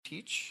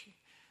teach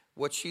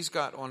what she's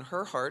got on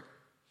her heart.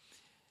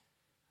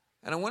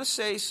 And I want to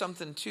say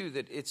something too,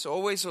 that it's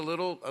always a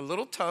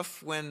little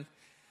tough when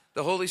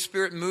the Holy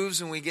Spirit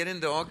moves and we get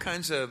into all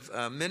kinds of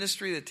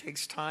ministry that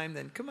takes time.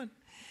 Then come on,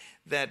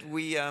 that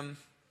we don't.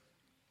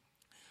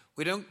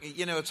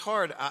 It's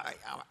hard.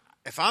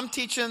 If I'm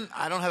teaching,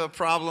 I don't have a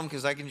problem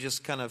because I can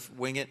just kind of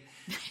wing it.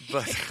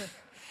 But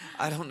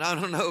I don't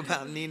know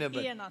about Nina.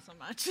 But yeah, not so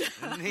much.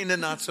 Nina,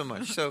 not so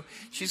much. So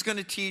she's going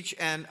to teach,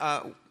 and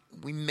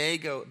we may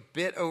go a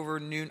bit over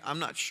noon. I'm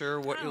not sure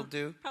what you'll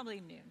do. Probably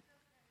noon.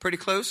 Pretty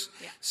close?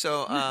 Yeah.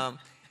 So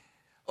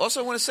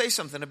also I want to say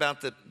something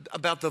about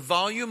the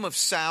volume of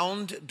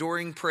sound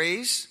during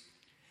praise.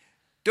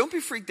 Don't be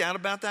freaked out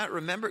about that.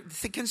 Remember,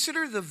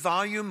 consider the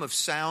volume of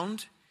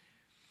sound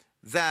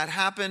that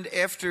happened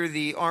after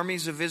the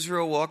armies of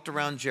Israel walked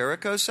around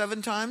Jericho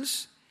 7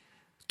 times.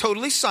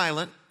 Totally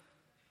silent.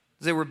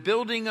 They were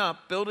building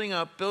up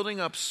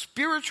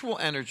spiritual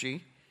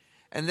energy.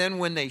 And then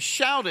when they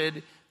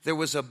shouted, there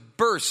was a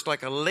burst,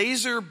 like a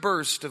laser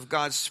burst of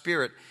God's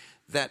Spirit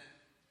that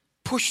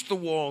pushed the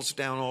walls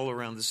down all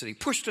around the city,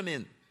 pushed them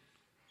in.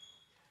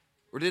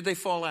 Or did they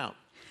fall out?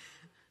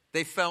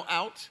 They fell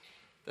out?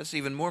 That's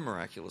even more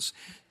miraculous.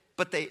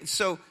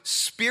 So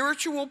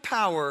spiritual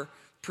power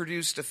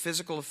produced a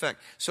physical effect.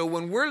 So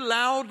when we're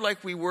loud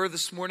like we were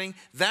this morning,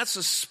 that's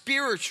a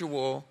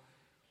spiritual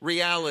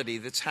reality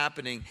that's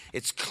happening.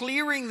 It's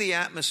clearing the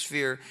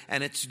atmosphere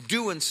and it's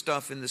doing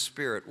stuff in the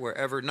spirit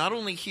wherever, not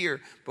only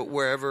here, but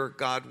wherever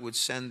God would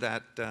send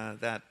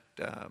that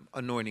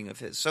anointing of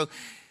his. So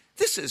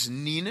this is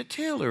Nina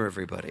Taylor,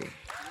 everybody.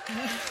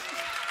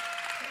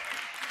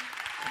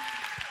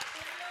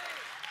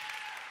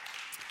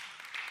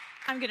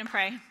 I'm going to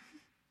pray.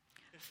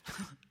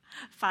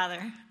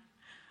 Father,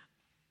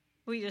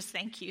 we just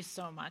thank you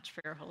so much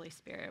for your Holy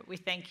Spirit. We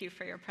thank you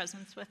for your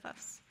presence with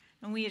us.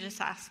 And we just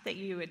ask that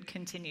you would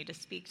continue to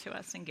speak to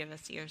us and give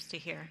us ears to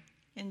hear.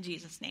 In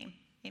Jesus' name,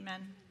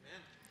 amen. Amen.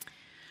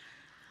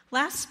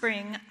 Last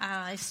spring,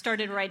 I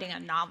started writing a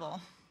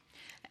novel.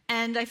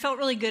 And I felt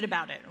really good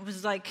about it. It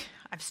was like,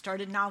 I've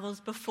started novels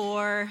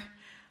before,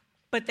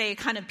 but they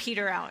kind of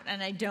peter out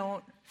and I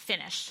don't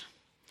finish.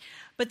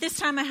 But this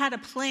time I had a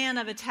plan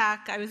of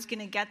attack. I was going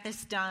to get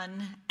this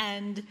done.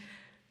 And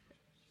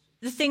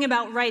the thing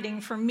about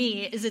writing for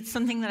me is it's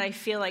something that I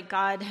feel like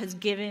God has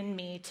given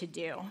me to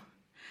do.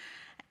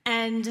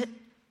 And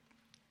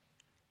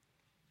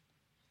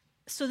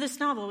so this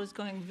novel was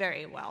going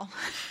very well.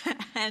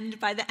 And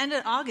by the end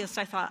of August,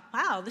 I thought,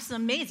 wow, this is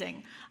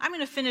amazing. I'm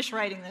going to finish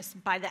writing this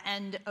by the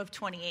end of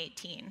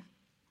 2018.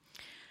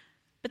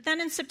 But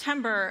then in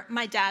September,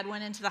 my dad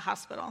went into the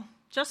hospital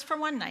just for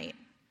one night.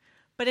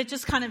 But it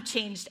just kind of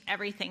changed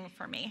everything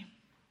for me.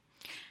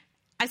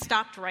 I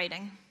stopped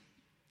writing,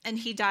 and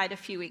he died a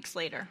few weeks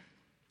later.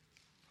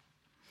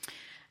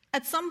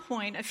 At some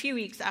point, a few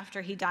weeks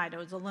after he died, I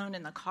was alone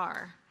in the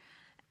car.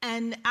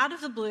 And out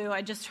of the blue,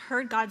 I just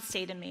heard God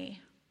say to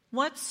me,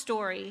 "What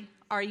story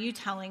are you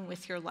telling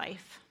with your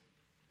life?"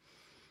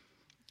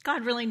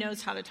 God really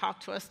knows how to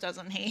talk to us,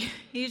 doesn't he?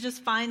 He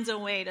just finds a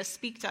way to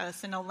speak to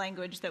us in a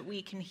language that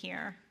we can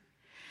hear.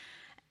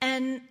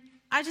 And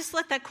I just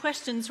let that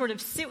question sort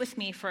of sit with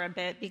me for a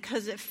bit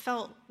because it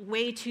felt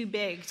way too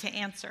big to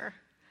answer.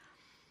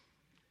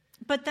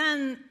 But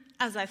then,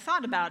 as I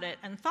thought about it,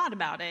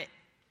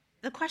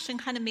 the question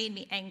kind of made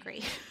me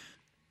angry.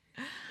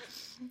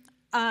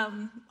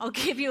 I'll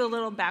give you a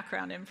little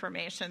background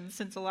information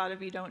since a lot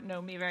of you don't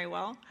know me very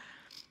well.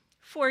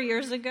 4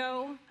 years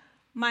ago,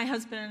 my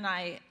husband and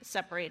I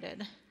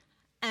separated,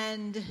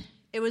 and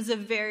it was a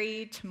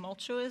very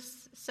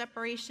tumultuous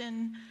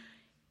separation.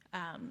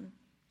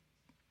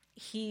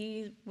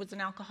 He was an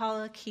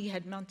alcoholic. He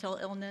had mental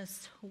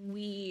illness.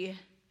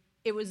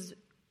 It was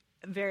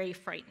very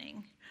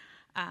frightening.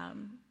 I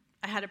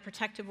had a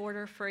protective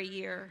order for a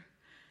year.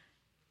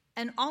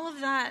 And all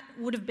of that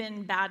would have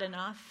been bad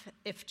enough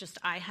if just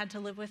I had to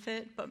live with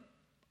it, but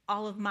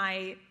all of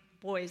my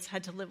boys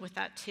had to live with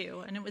that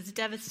too. And it was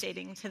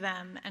devastating to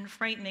them and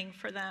frightening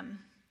for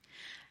them.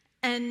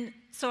 And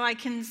so I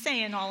can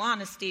say in all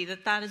honesty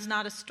that is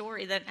not a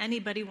story that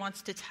anybody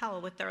wants to tell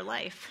with their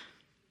life.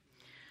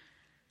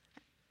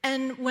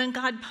 And when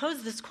God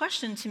posed this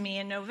question to me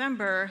in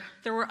November,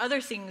 there were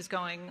other things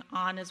going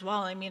on as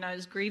well. I mean, I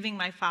was grieving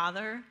my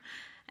father,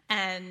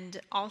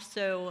 and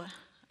also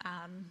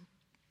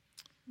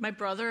my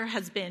brother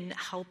has been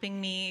helping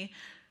me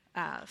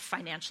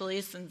financially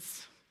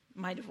since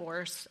my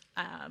divorce.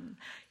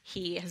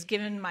 He has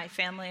given my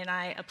family and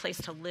I a place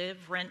to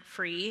live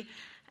rent-free,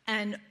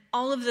 and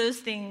all of those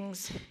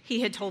things he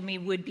had told me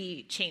would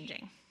be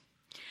changing.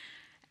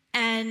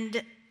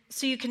 And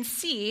so you can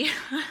see,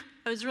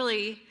 I was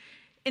really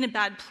in a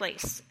bad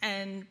place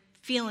and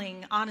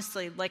feeling,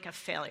 honestly, like a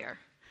failure.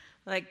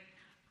 Like,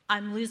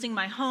 I'm losing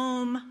my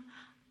home,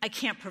 I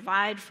can't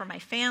provide for my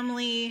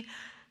family,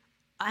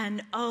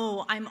 and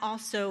I'm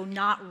also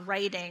not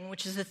writing,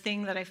 which is the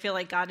thing that I feel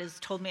like God has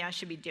told me I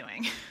should be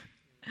doing.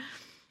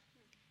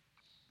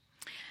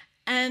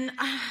 And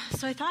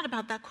so I thought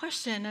about that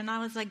question, and I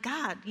was like,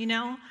 God,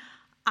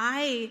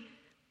 I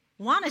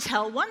want to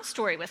tell one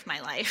story with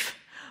my life,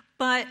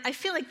 but I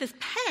feel like this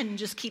pen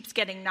just keeps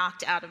getting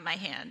knocked out of my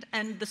hand.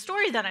 And the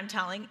story that I'm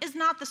telling is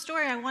not the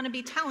story I want to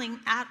be telling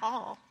at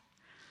all.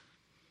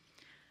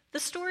 The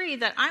story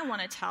that I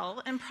want to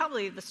tell, and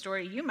probably the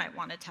story you might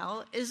want to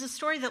tell, is a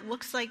story that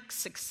looks like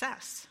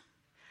success.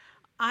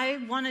 I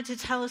wanted to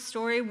tell a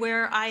story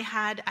where I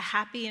had a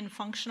happy and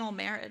functional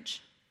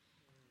marriage.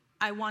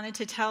 I wanted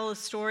to tell a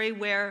story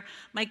where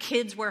my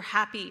kids were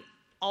happy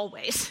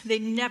always. They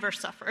never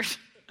suffered.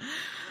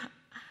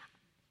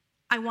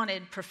 I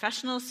wanted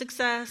professional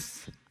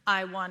success.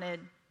 I wanted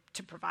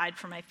to provide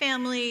for my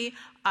family.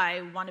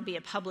 I want to be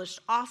a published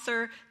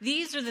author.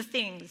 These are the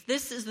things.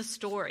 This is the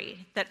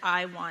story that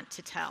I want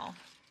to tell.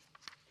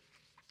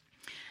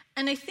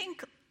 And I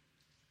think,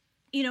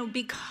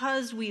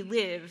 because we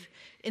live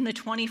in the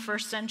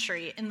 21st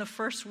century, in the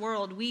first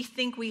world, we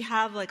think we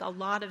have like a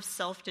lot of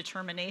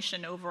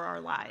self-determination over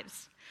our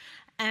lives.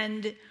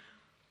 And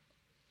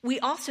we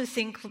also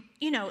think,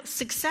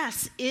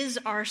 success is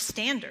our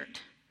standard.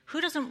 Who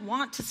doesn't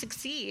want to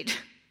succeed?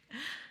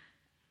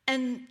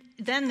 And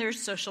then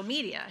there's social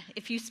media.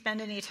 If you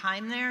spend any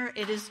time there,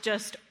 it is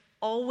just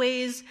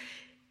always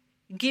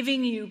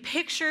giving you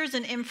pictures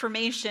and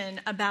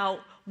information about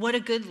what a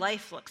good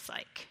life looks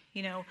like.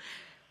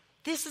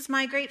 This is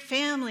my great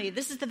family.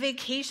 This is the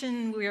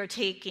vacation we are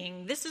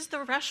taking. This is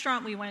the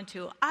restaurant we went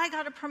to. I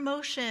got a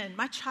promotion.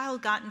 My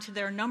child got into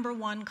their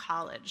 #1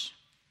 college.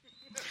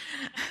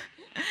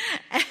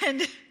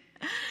 And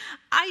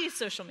I use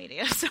social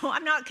media, so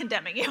I'm not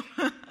condemning you.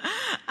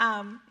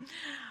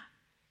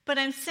 But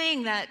I'm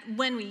saying that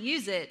when we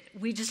use it,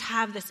 we just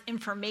have this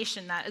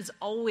information that is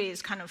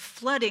always kind of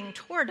flooding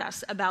toward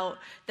us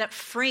that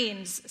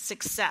frames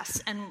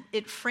success, and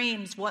it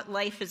frames what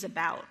life is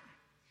about.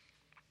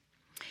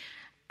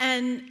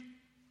 And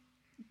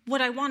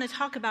what I want to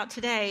talk about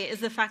today is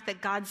the fact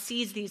that God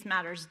sees these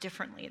matters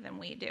differently than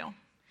we do.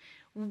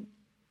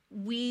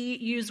 We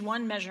use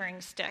one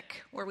measuring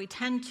stick, or we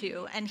tend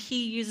to, and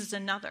he uses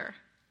another.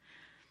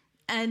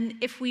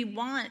 And if we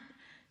want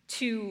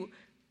to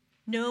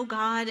know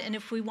God, and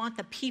if we want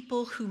the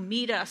people who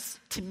meet us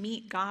to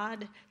meet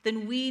God,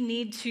 then we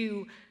need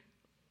to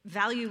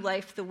value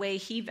life the way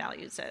he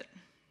values it.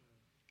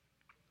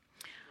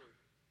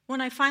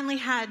 When I finally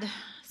had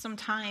some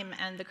time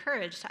and the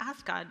courage to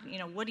ask God,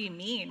 what do you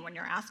mean when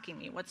you're asking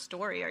me, what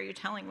story are you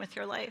telling with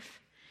your life?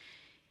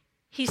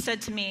 He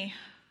said to me,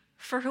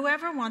 "For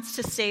whoever wants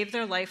to save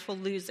their life will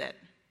lose it,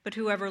 but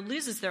whoever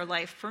loses their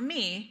life for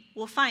me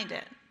will find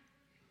it."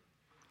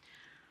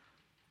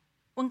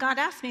 When God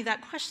asked me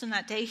that question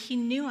that day, he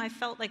knew I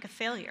felt like a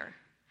failure,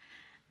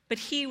 but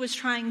he was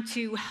trying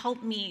to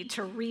help me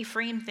to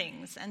reframe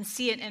things and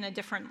see it in a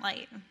different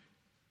light.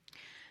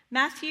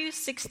 Matthew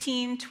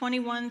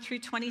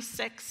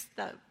 16:21-26,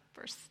 the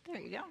verse, there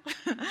you go,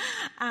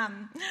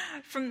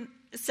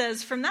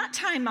 says, "From that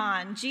time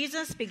on,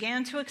 Jesus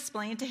began to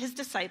explain to his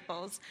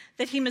disciples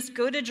that he must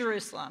go to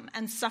Jerusalem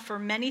and suffer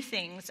many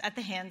things at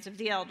the hands of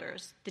the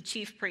elders, the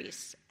chief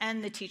priests,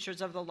 and the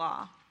teachers of the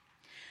law,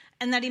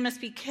 and that he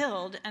must be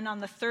killed and on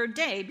the third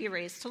day be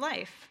raised to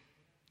life."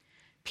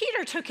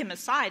 Peter took him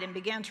aside and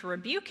began to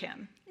rebuke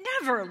him.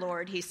 "Never,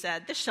 Lord," he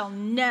said, "this shall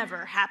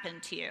never happen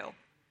to you."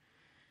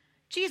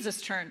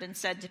 Jesus turned and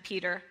said to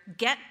Peter,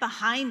 "Get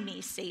behind me,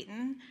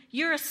 Satan.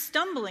 You're a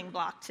stumbling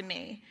block to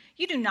me.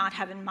 You do not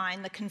have in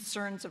mind the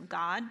concerns of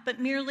God, but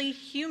merely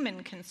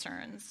human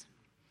concerns."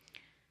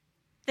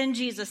 Then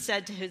Jesus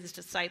said to his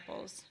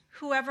disciples,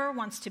 "Whoever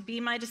wants to be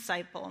my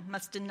disciple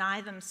must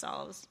deny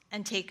themselves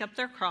and take up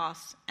their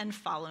cross and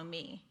follow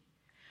me.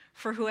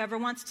 For whoever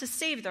wants to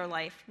save their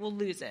life will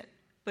lose it,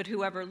 but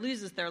whoever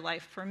loses their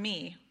life for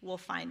me will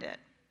find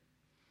it."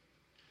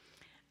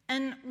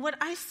 And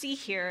what I see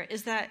here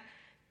is that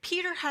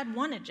Peter had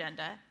one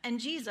agenda, and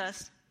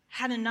Jesus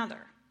had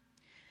another.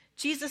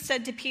 Jesus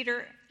said to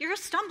Peter, "You're a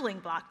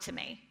stumbling block to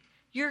me.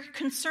 Your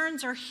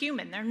concerns are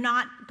human. They're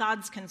not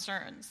God's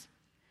concerns."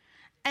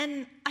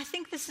 And I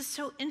think this is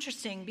so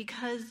interesting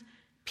because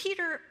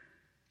Peter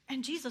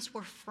and Jesus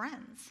were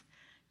friends.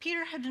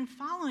 Peter had been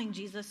following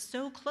Jesus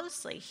so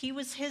closely. He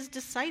was his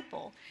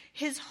disciple.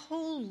 His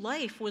whole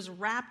life was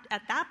wrapped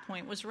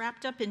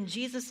up in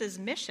Jesus'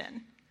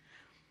 mission.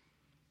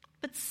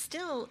 But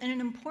still, in an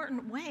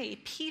important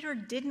way, Peter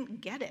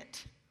didn't get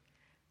it.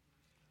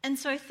 And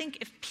so I think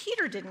if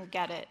Peter didn't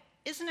get it,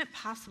 isn't it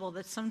possible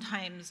that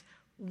sometimes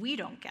we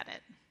don't get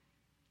it?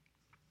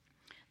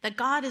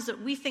 That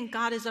we think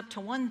God is up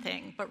to one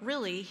thing, but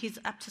really he's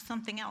up to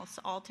something else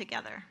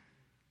altogether.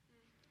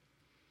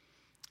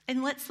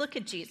 And let's look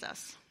at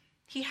Jesus.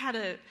 He had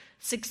a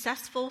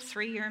successful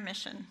 3-year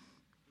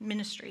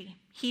ministry.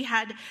 He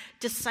had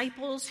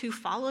disciples who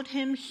followed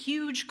him.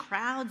 Huge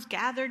crowds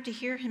gathered to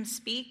hear him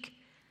speak.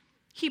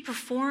 He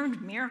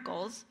performed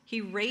miracles.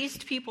 He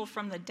raised people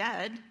from the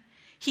dead.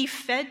 He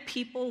fed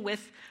people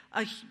with,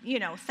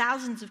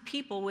 thousands of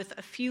people with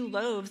a few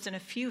loaves and a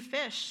few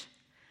fish.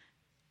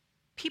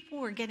 People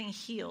were getting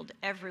healed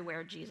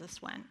everywhere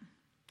Jesus went.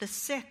 The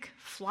sick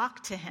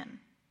flocked to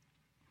him.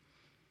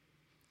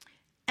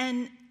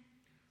 And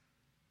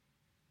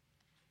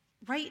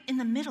right in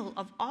the middle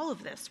of all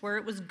of this, where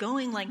it was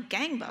going like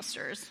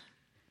gangbusters,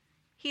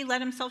 he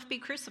let himself be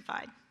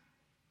crucified.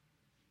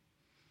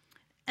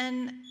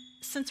 And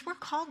since we're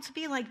called to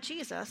be like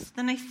Jesus,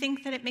 then I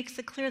think that it makes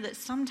it clear that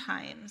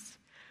sometimes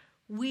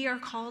we are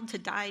called to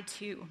die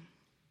too.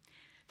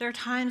 There are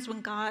times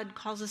when God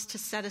calls us to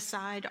set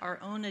aside our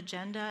own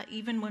agenda,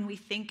 even when we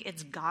think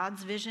it's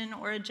God's vision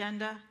or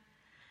agenda,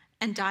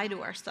 and die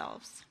to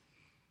ourselves.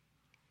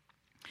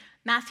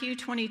 Matthew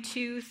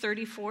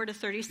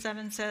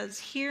 22:34-37 says,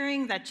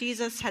 hearing that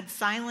Jesus had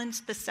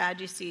silenced the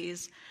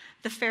Sadducees,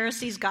 the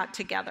Pharisees got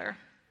together.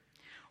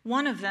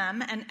 One of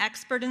them, an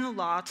expert in the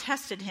law,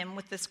 tested him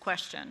with this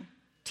question,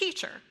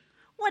 "Teacher,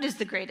 what is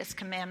the greatest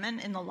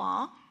commandment in the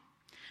law?"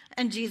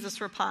 And Jesus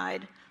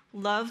replied,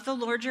 "Love the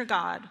Lord your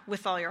God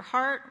with all your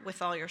heart,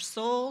 with all your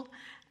soul,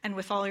 and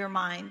with all your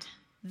mind.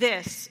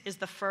 This is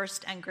the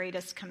first and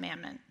greatest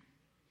commandment.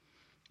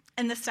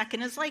 And the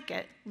second is like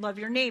it, love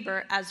your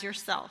neighbor as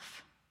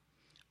yourself.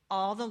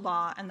 All the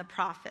law and the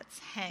prophets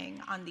hang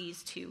on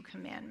these two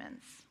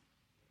commandments."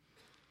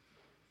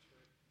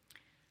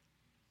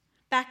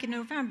 Back in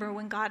November,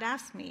 when God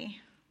asked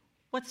me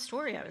what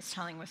story I was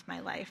telling with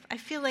my life, I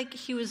feel like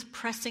he was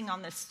pressing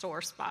on this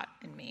sore spot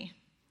in me.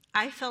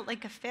 I felt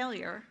like a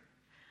failure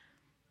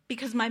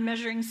because my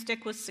measuring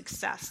stick was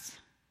success.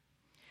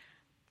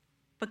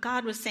 But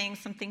God was saying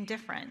something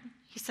different.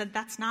 He said,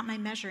 that's not my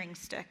measuring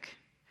stick.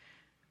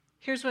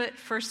 Here's what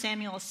 1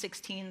 Samuel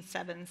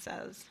 16:7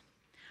 says.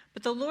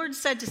 But the Lord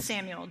said to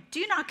Samuel,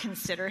 "Do not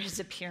consider his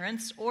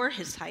appearance or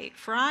his height,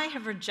 for I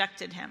have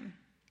rejected him.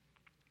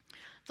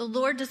 The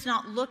Lord does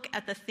not look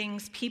at the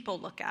things people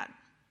look at.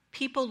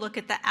 People look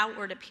at the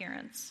outward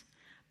appearance,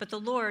 but the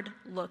Lord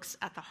looks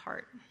at the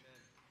heart."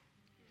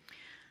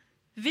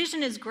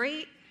 Vision is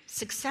great,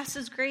 success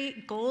is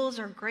great, goals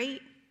are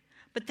great,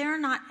 but they're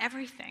not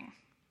everything.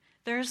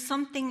 There is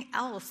something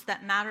else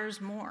that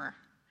matters more.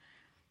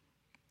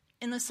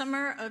 In the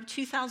summer of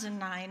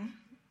 2009,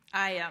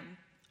 I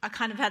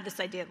kind of had this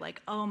idea of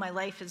like, oh, my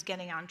life is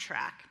getting on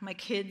track. My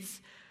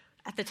kids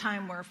at the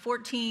time were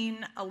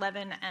 14,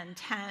 11, and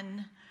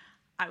 10.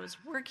 I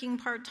was working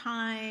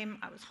part-time.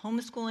 I was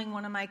homeschooling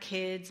one of my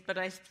kids, but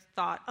I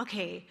thought,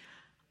 okay,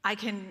 I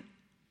can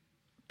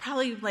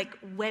probably like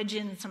wedge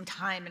in some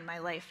time in my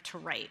life to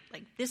write.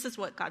 Like, this is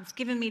what God's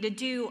given me to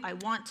do. I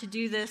want to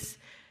do this.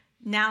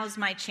 Now's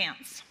my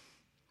chance.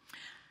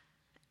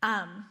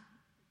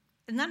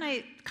 And then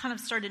I kind of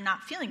started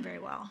not feeling very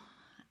well.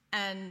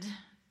 And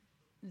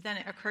then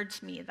it occurred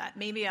to me that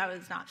maybe I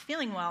was not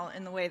feeling well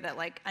in the way that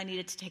like I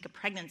needed to take a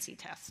pregnancy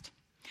test.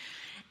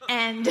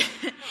 And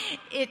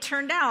it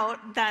turned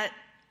out that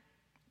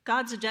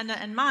God's agenda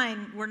and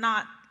mine were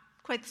not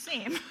quite the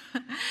same.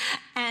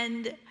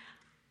 And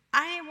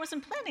I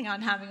wasn't planning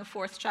on having a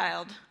fourth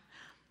child,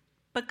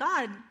 but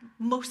God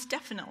most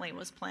definitely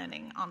was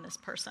planning on this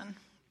person.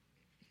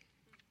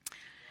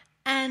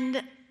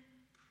 And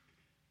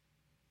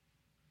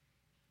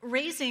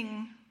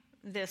raising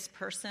this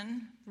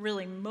person,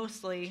 really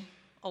mostly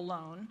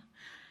alone,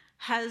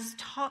 has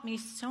taught me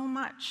so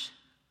much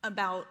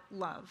about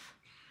love.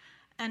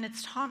 And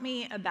it's taught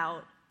me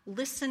about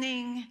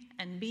listening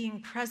and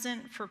being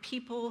present for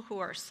people who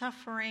are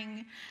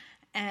suffering.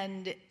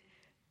 And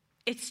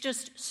it's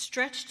just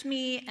stretched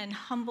me and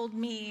humbled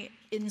me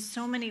in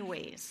so many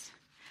ways.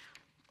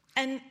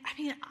 And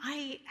I mean,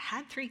 I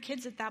had 3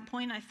 kids at that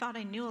point. I thought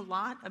I knew a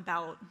lot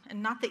about,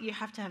 and not that you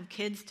have to have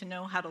kids to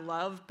know how to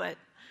love, but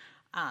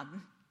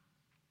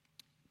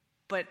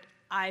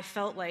I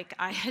felt like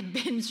I had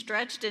been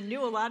stretched and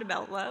knew a lot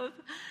about love.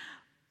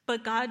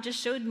 But God just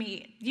showed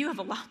me, you have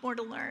a lot more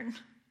to learn.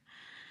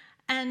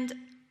 And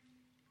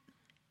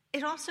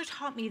it also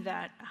taught me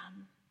that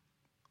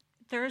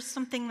there is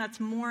something that's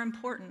more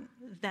important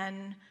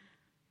than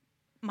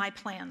my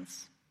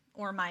plans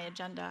or my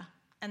agenda,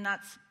 and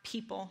that's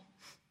people.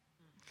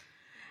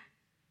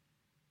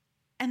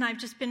 And I've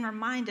just been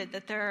reminded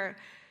that there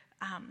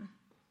are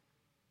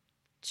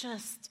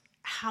just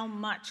how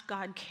much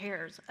God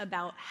cares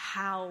about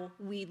how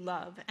we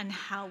love and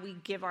how we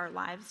give our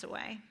lives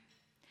away.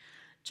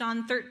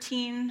 John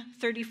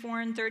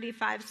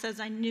 13:34-35 says,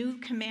 "A new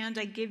command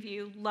I give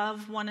you,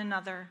 love one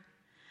another.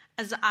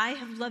 As I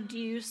have loved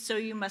you, so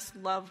you must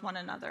love one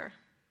another.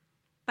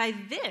 By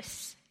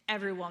this,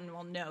 everyone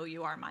will know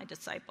you are my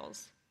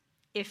disciples,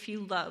 if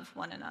you love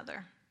one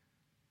another."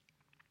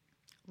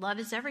 Love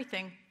is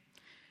everything.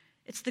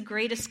 It's the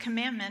greatest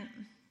commandment.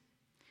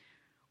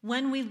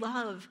 When we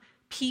love,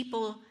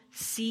 people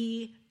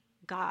see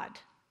God,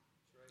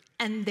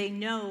 and they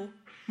know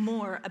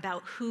more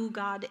about who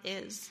God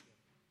is.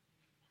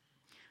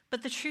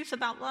 But the truth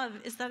about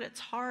love is that it's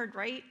hard,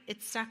 right?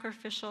 It's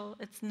sacrificial.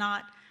 It's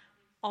not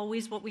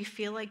always what we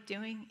feel like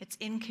doing. It's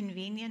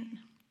inconvenient.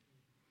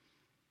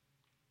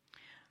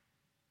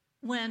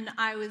 When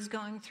I was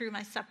going through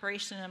my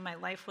separation and my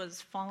life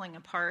was falling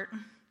apart,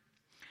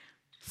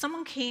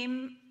 someone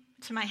came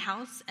to my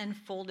house and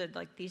folded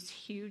like these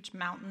huge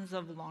mountains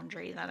of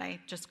laundry that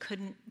I just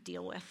couldn't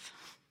deal with.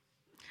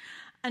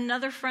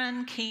 Another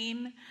friend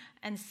came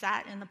and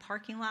sat in the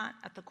parking lot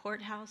at the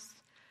courthouse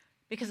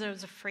because I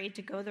was afraid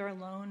to go there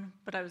alone,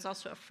 but I was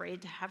also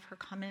afraid to have her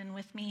come in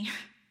with me.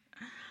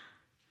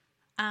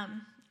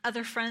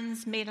 Other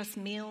friends made us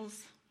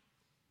meals.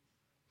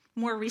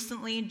 More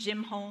recently,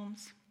 Jim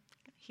Holmes,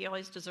 he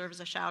always deserves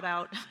a shout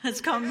out,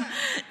 has come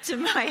to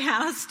my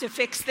house to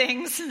fix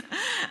things,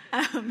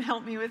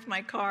 help me with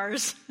my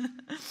cars.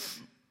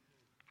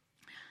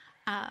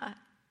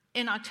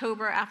 In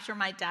October, after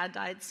my dad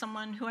died,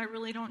 someone who I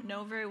really don't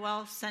know very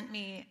well sent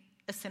me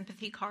a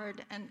sympathy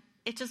card, and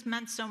it just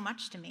meant so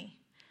much to me.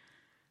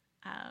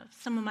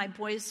 Some of my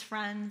boys'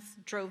 friends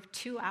drove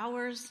 2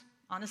 hours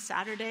on a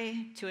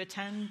Saturday to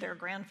attend their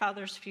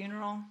grandfather's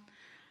funeral.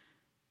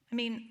 I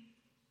mean,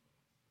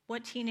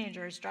 what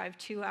teenagers drive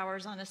 2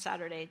 hours on a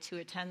Saturday to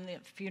attend the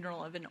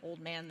funeral of an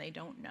old man they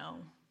don't know?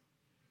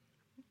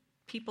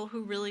 People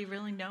who really,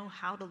 really know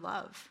how to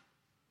love.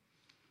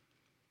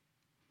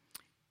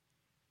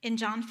 In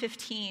John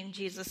 15,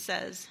 Jesus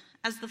says,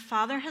 "As the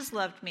Father has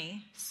loved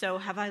me, so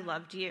have I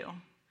loved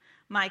you.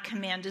 My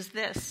command is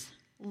this,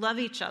 love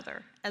each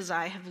other as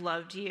I have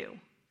loved you.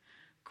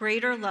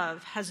 Greater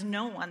love has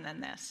no one than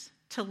this,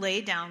 to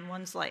lay down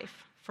one's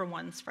life for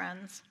one's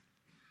friends."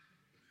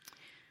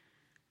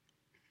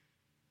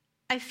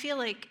 I feel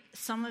like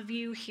some of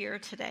you here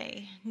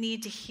today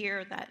need to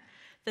hear that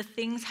the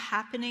things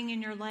happening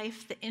in your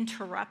life, the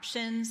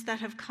interruptions that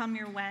have come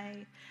your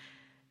way,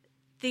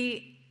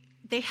 they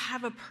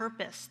have a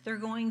purpose. They're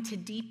going to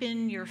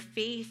deepen your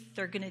faith.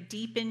 They're going to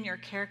deepen your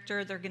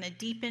character. They're going to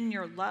deepen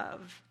your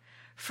love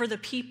for the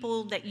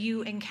people that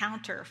you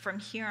encounter from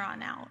here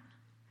on out.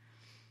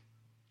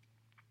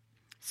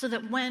 So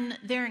that when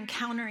they're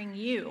encountering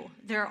you,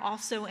 they're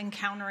also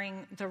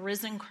encountering the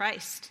risen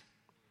Christ.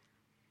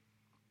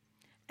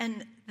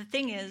 And the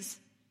thing is,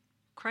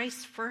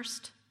 Christ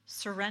first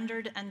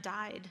surrendered and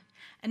died.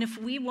 And if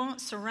we won't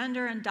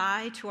surrender and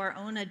die to our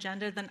own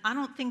agenda, then I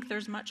don't think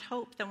there's much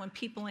hope that when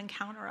people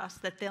encounter us,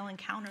 that they'll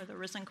encounter the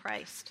risen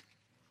Christ.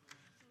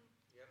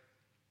 Yep.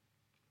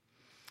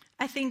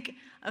 I think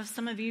of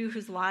some of you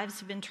whose lives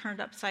have been turned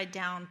upside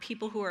down,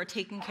 people who are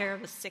taking care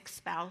of a sick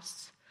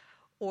spouse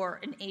or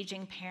an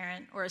aging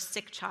parent or a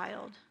sick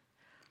child.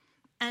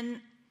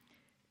 And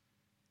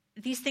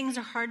these things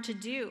are hard to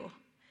do.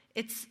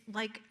 It's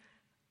like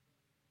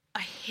a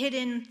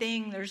hidden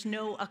thing. There's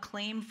no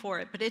acclaim for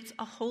it, but it's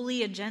a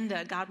holy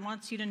agenda. God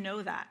wants you to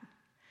know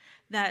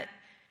that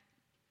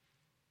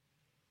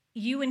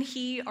you and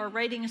he are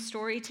writing a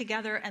story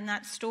together, and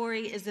that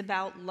story is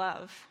about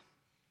love.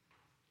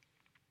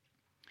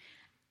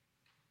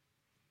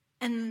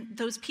 And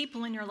those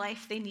people in your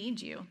life, they need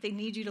you. They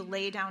need you to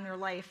lay down your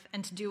life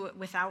and to do it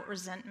without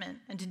resentment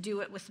and to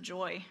do it with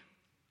joy.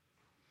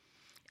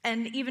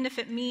 And even if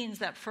it means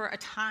that for a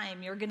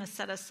time you're going to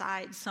set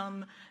aside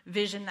some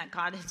vision that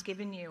God has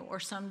given you or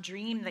some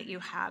dream that you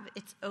have,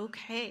 it's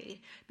okay,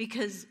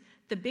 because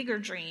the bigger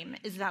dream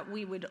is that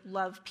we would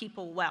love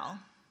people well.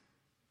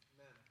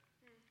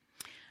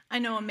 Amen. I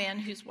know a man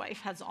whose wife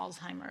has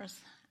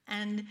Alzheimer's,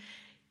 and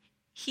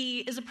he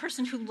is a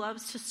person who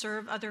loves to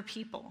serve other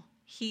people.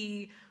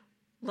 He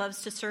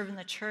loves to serve in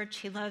the church.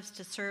 He loves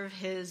to serve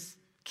his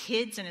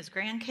kids and his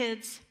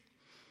grandkids.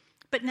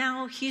 But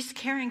now he's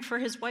caring for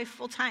his wife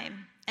full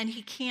time, and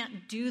he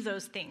can't do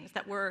those things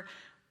that were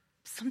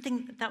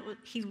something that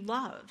he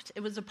loved.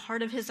 It was a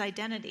part of his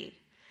identity.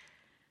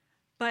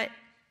 But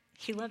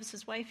he loves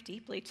his wife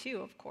deeply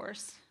too, of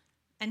course,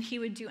 and he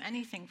would do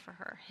anything for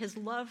her. His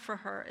love for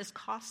her is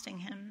costing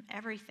him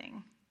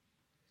everything.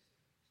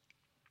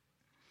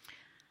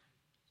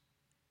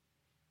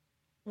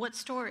 What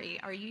story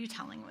are you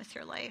telling with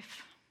your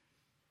life?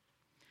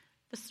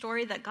 The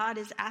story that God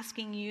is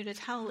asking you to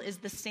tell is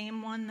the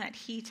same one that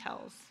he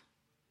tells,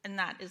 and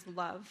that is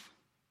love.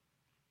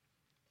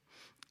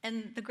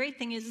 And the great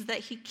thing is that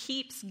he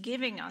keeps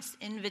giving us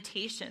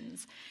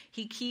invitations.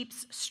 He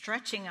keeps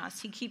stretching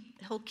us.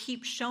 He'll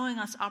keep showing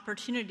us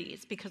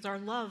opportunities, because our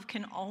love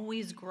can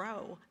always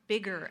grow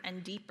bigger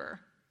and deeper.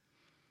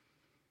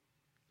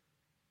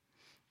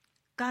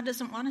 God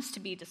doesn't want us to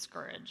be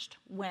discouraged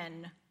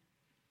when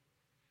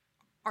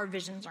our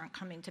visions aren't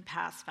coming to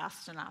pass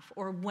fast enough,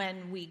 or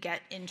when we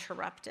get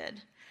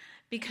interrupted.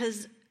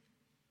 Because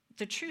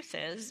the truth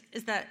is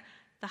that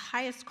the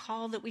highest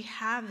call that we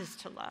have is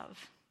to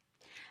love.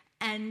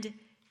 And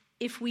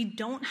if we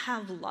don't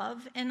have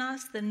love in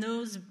us, then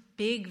those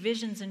big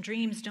visions and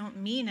dreams don't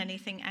mean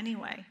anything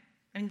anyway.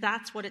 I mean,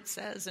 that's what it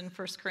says in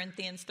 1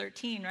 Corinthians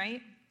 13,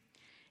 right?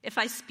 If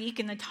I speak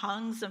in the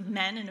tongues of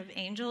men and of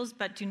angels,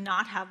 but do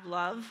not have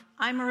love,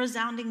 I'm a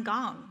resounding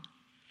gong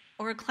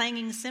or a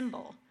clanging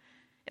cymbal.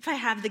 If I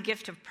have the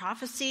gift of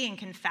prophecy and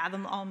can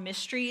fathom all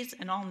mysteries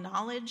and all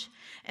knowledge,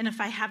 and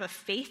if I have a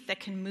faith that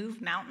can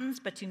move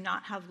mountains but do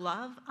not have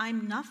love,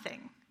 I'm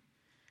nothing.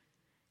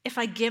 If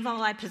I give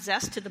all I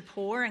possess to the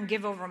poor and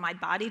give over my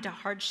body to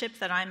hardship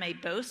that I may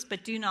boast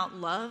but do not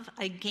love,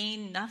 I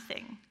gain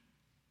nothing.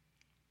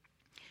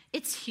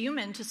 It's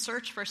human to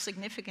search for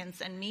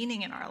significance and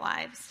meaning in our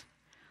lives.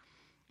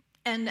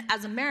 And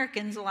as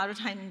Americans, a lot of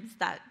times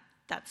that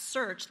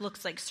search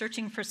looks like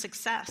searching for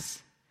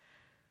success.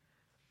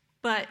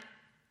 But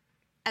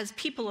as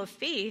people of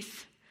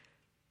faith,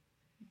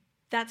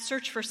 that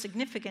search for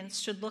significance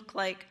should look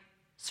like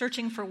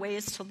searching for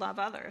ways to love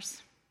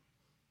others.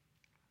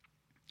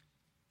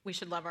 We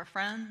should love our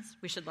friends.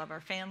 We should love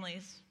our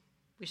families.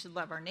 We should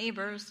love our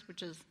neighbors,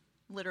 which is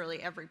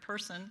literally every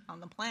person on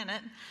the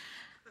planet,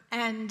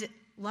 and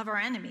love our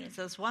enemies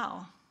as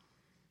well.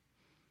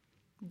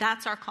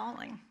 That's our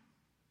calling.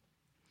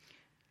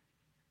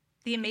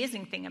 The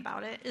amazing thing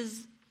about it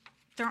is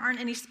there aren't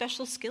any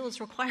special skills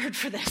required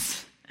for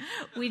this.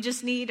 We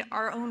just need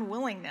our own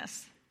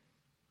willingness.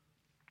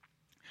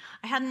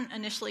 I hadn't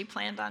initially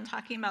planned on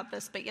talking about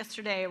this, but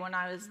yesterday when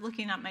I was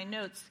looking at my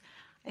notes,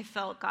 I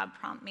felt God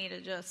prompt me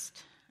to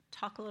just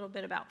talk a little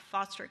bit about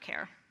foster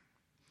care.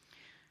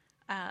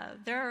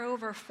 There are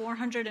over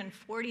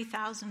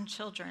 440,000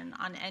 children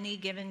on any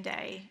given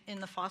day in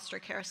the foster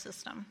care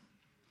system.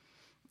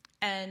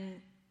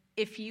 And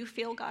if you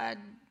feel God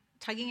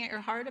tugging at your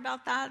heart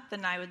about that,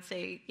 then I would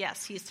say,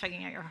 yes, he's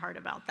tugging at your heart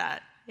about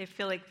that. I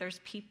feel like there's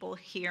people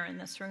here in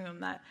this room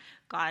that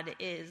God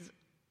is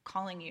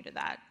calling you to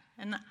that.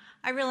 And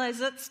I realize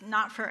that's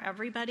not for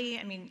everybody.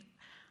 I mean,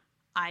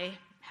 I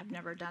have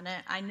never done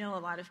it. I know a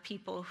lot of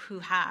people who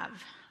have.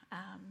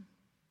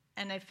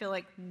 And I feel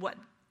like what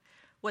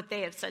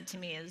they have said to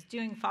me is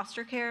doing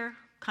foster care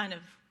kind of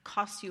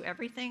costs you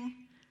everything,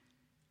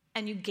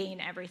 and you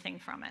gain everything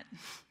from it.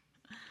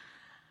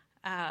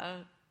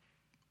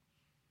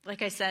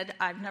 Like I said,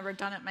 I've never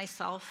done it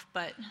myself,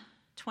 but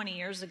 20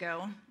 years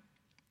ago,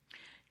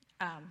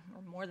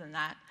 or more than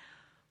that,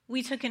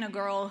 we took in a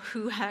girl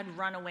who had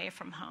run away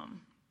from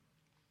home.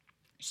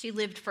 She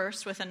lived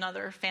first with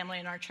another family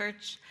in our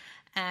church,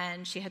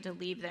 and she had to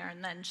leave there,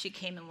 and then she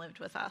came and lived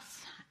with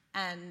us.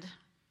 And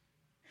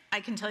I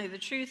can tell you the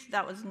truth,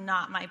 that was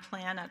not my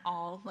plan at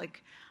all.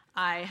 Like,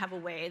 I have a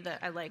way that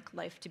I like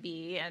life to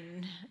be,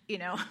 and,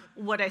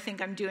 what I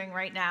think I'm doing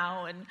right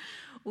now. And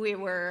we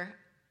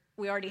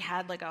already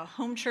had, like, a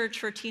home church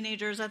for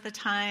teenagers at the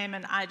time,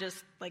 and I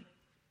just,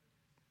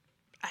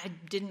 I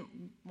didn't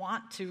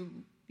want to,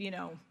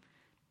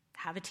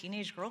 have a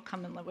teenage girl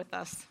come and live with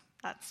us.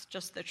 That's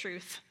just the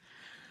truth.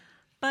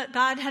 But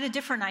God had a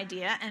different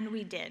idea, and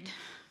we did.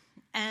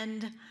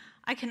 And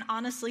I can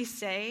honestly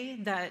say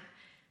that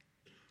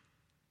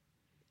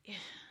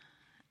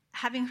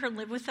having her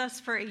live with us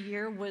for a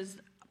year was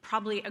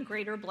probably a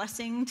greater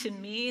blessing to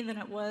me than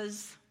it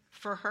was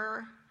for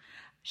her.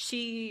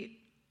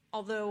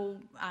 Although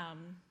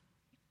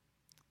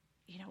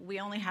we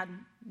only had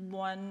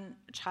one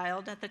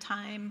child at the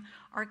time,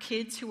 our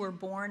kids who were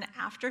born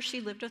after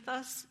she lived with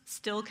us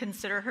still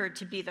consider her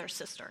to be their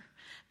sister.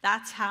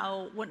 That's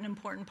what an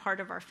important part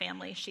of our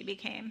family she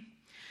became.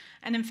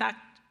 And in fact,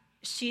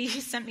 she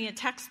sent me a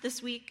text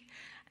this week,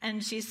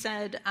 and she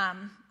said,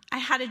 I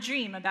had a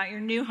dream about your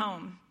new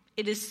home.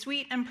 It is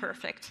sweet and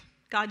perfect.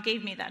 God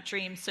gave me that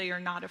dream, so you're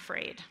not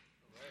afraid.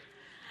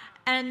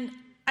 And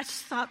I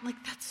just thought,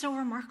 that's so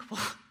remarkable.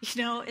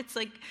 It's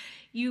like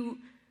you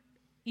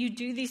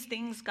do these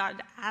things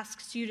God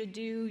asks you to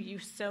do, you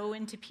sow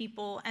into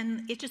people,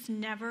 and it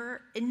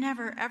never,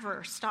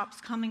 ever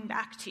stops coming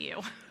back to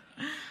you.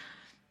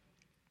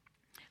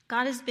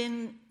 God has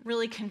been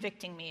really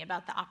convicting me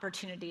about the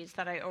opportunities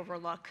that I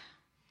overlook,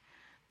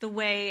 the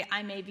way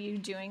I may view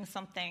doing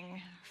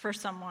something for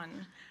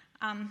someone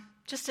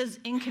just as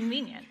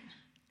inconvenient.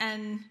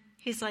 And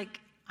he's like,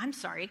 I'm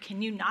sorry,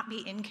 can you not be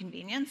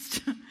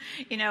inconvenienced?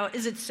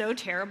 Is it so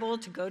terrible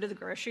to go to the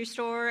grocery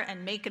store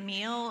and make a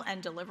meal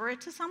and deliver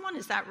it to someone?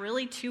 Is that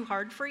really too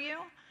hard for you?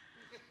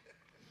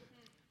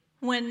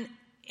 When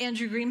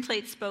Andrew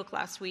Greenplate spoke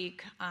last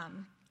week,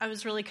 I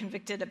was really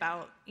convicted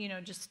about,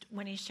 just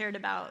when he shared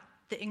about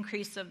the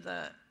increase of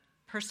the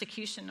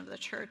persecution of the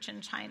church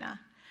in China.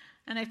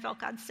 And I felt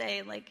God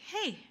say,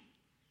 hey,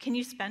 can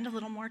you spend a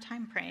little more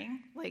time praying?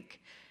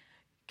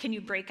 Can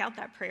you break out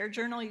that prayer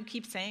journal you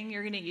keep saying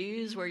you're going to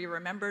use where you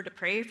remember to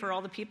pray for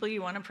all the people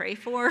you want to pray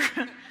for?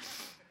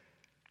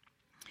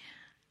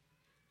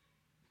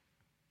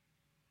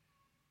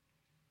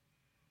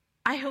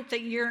 I hope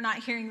that you're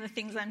not hearing the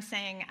things I'm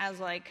saying as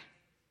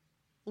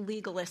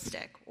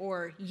legalistic,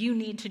 or you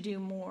need to do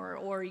more,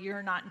 or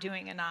you're not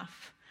doing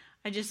enough.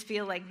 I just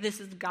feel like this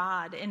is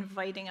God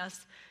inviting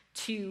us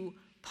to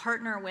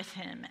partner with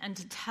him and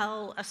to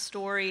tell a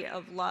story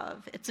of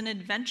love. It's an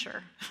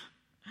adventure.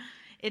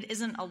 It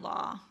isn't a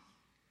law.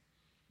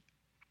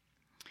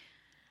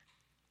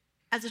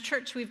 As a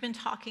church, we've been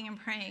talking and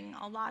praying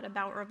a lot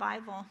about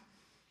revival.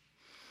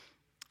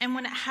 And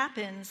when it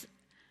happens,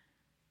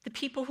 the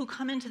people who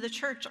come into the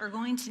church are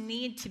going to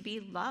need to be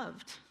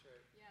loved.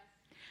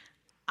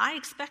 I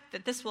expect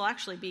that this will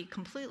actually be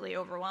completely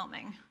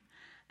overwhelming.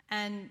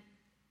 And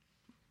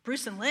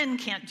Bruce and Lynn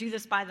can't do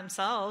this by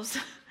themselves.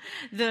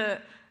 The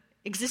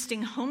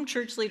existing home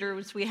church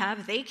leaders we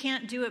have, they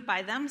can't do it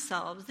by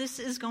themselves. This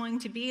is going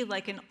to be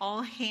like an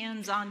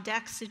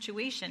all-hands-on-deck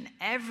situation.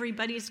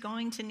 Everybody's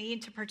going to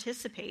need to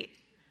participate.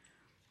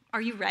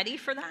 Are you ready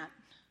for that?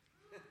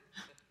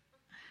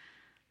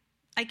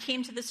 I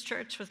came to this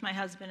church with my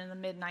husband in the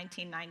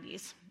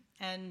mid-1990s,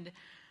 and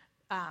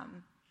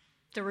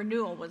the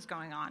renewal was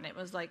going on. It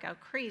was like a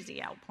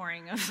crazy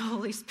outpouring of the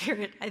Holy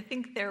Spirit. I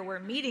think there were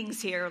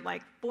meetings here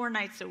like 4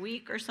 nights a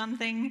week or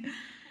something.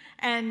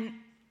 And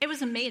it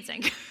was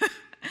amazing.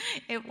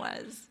 It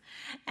was.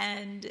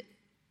 And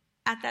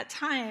at that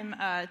time,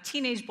 a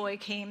teenage boy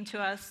came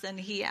to us and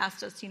he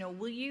asked us,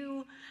 will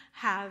you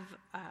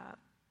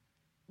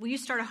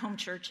start a home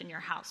church in your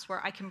house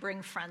where I can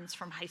bring friends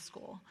from high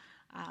school?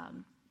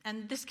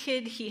 And this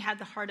kid, he had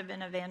the heart of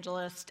an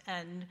evangelist,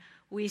 and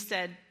we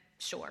said,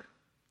 sure.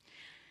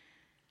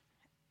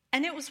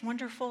 And it was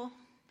wonderful.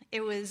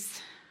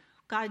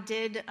 God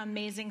did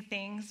amazing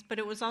things, but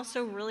it was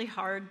also really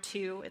hard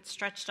it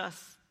stretched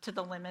us to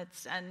the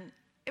limits, and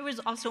it was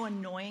also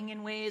annoying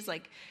in ways.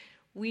 Like,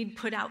 we'd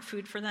put out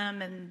food for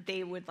them, and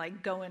they would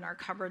like go in our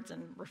cupboards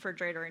and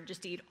refrigerator and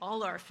just eat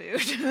all our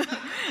food.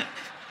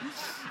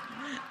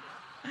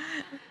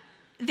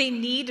 They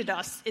needed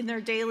us in their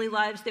daily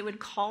lives. They would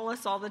call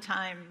us all the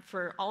time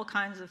for all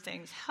kinds of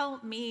things.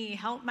 Help me,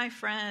 help my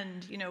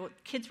friend.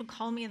 Kids would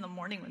call me in the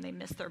morning when they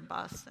missed their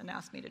bus and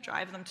ask me to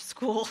drive them to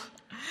school.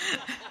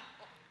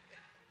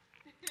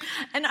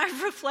 And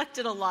I've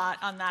reflected a lot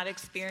on that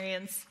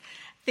experience,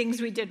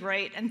 things we did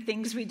right and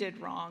things we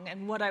did wrong,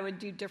 and what I would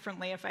do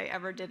differently if I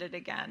ever did it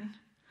again.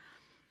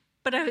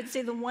 But I would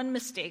say the one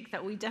mistake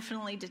that we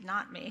definitely did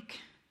not make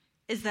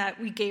is that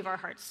we gave our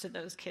hearts to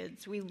those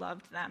kids. We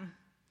loved them.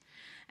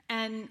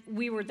 And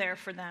we were there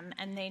for them,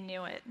 and they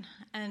knew it.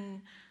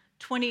 And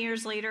 20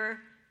 years later,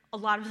 a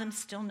lot of them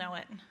still know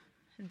it.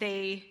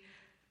 They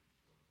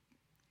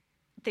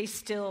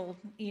still,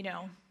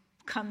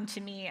 come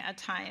to me at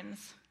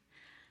times.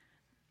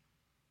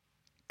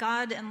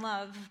 God and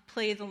love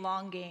play the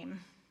long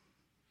game.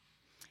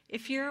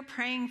 If you're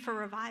praying for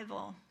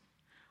revival,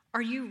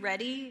 are you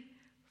ready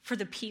for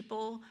the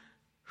people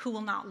who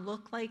will not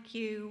look like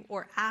you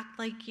or act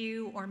like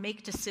you or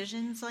make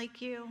decisions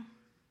like you?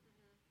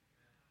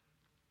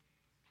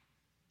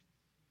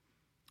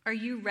 Are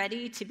you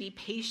ready to be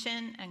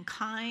patient and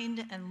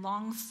kind and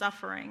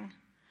long-suffering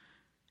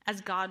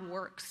as God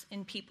works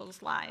in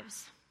people's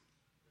lives?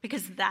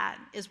 Because that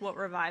is what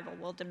revival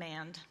will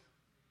demand.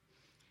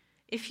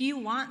 If you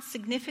want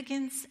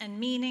significance and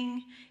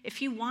meaning,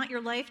 if you want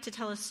your life to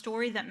tell a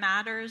story that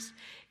matters,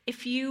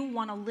 if you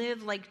want to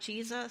live like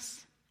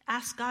Jesus,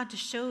 ask God to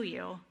show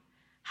you,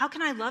 how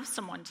can I love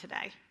someone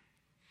today?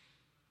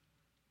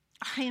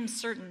 I am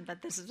certain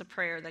that this is a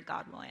prayer that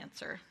God will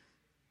answer.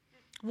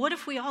 What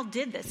if we all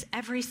did this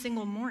every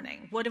single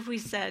morning? What if we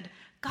said,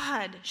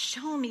 God,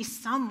 show me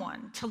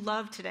someone to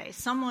love today,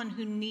 someone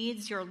who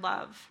needs your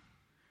love?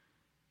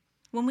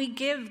 When we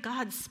give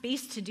God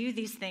space to do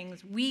these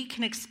things, we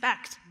can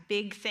expect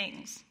big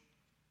things.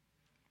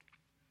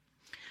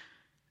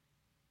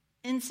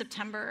 In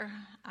September,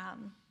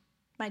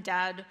 my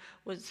dad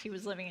was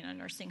living in a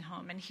nursing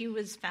home, and he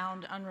was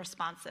found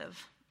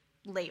unresponsive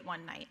late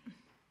one night.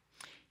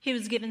 He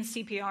was given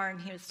CPR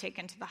and he was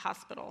taken to the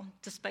hospital,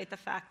 despite the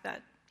fact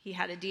that he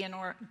had a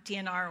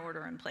DNR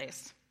order in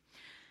place.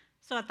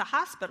 So at the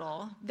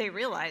hospital, they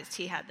realized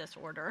he had this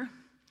order,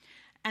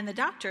 and the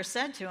doctor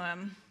said to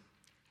him,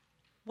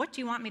 "What do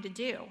you want me to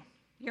do?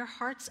 Your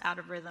heart's out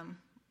of rhythm.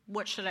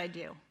 What should I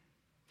do?"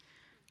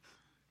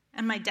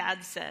 And my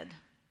dad said,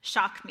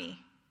 "Shock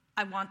me.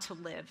 I want to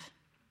live."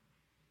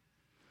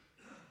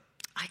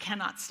 I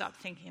cannot stop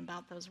thinking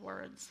about those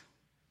words.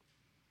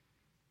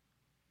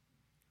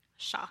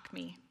 Shock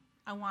me.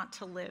 I want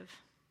to live.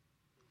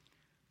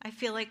 I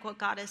feel like what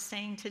God is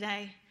saying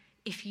today,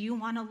 if you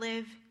want to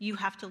live, you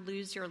have to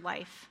lose your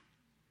life.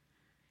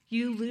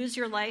 You lose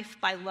your life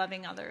by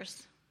loving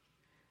others.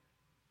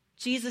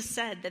 Jesus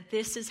said that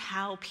this is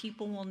how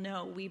people will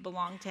know we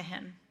belong to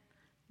him.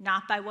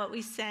 Not by what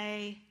we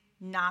say,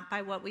 not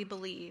by what we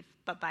believe,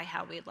 but by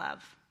how we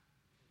love.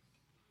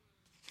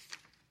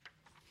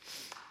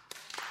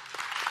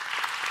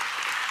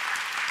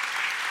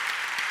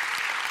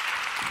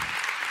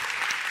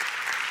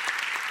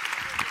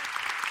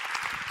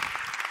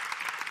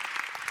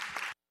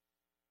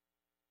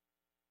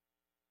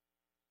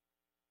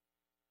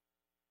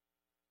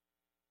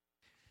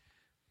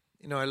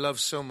 I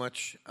love so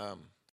much